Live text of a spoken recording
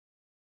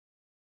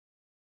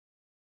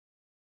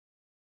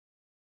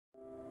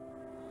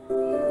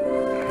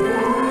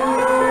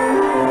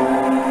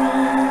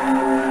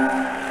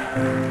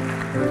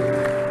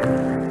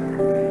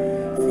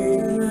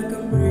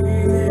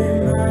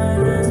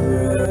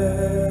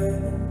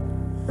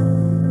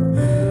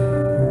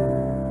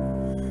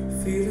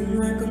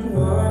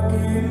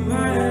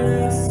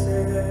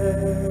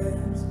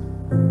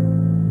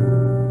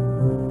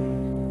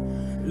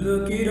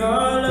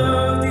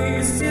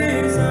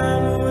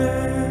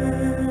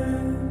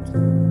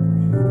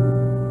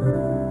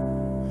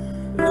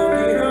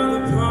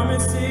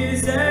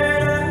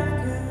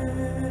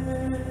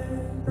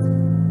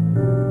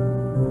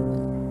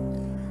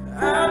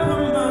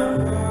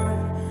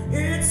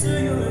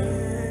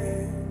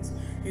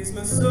It's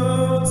my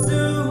soul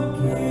to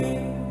keep.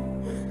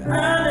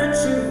 I let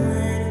you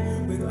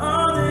in with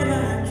all that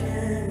I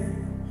can.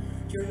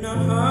 You're not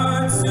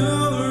hard to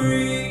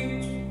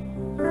reach,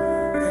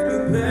 and you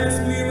bless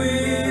me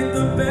with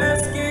the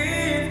best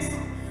gifts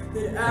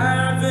that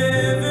I've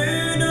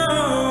ever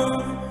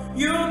known.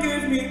 You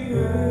give me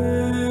purpose.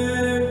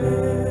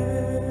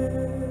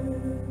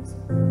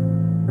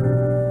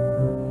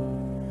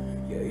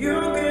 Yeah, you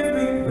give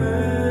me purpose.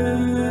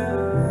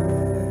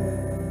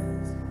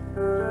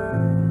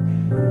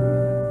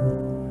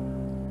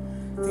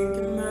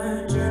 Thinking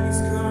my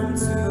journey's come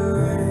to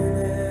an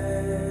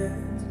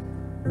end,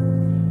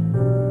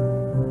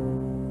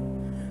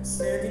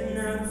 sending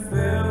out a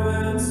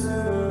farewell to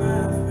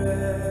my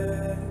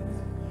friends.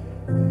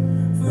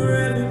 For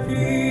every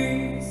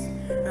piece,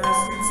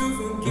 ask you to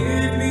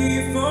forgive me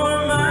for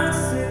my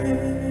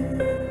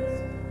sins.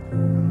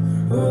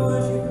 Oh,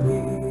 would you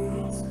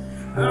please?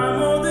 I'm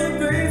more than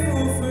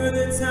grateful for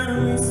the time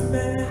we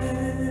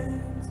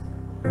spent.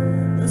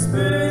 My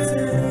spirit's at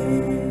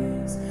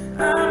ease.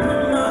 I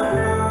put my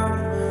heart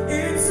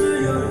into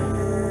your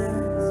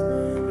hands.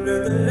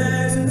 Learn the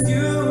lessons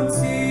you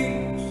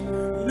teach.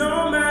 No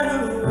matter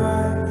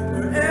what,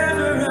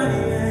 wherever I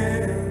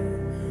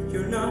am,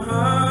 you're not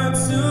hard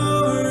to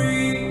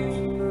reach.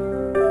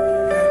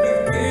 And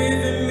you've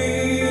given me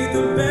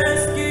the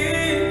best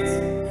gifts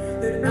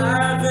that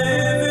I've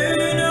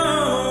ever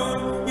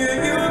known. Yeah,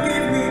 you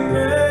give me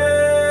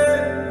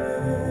purpose.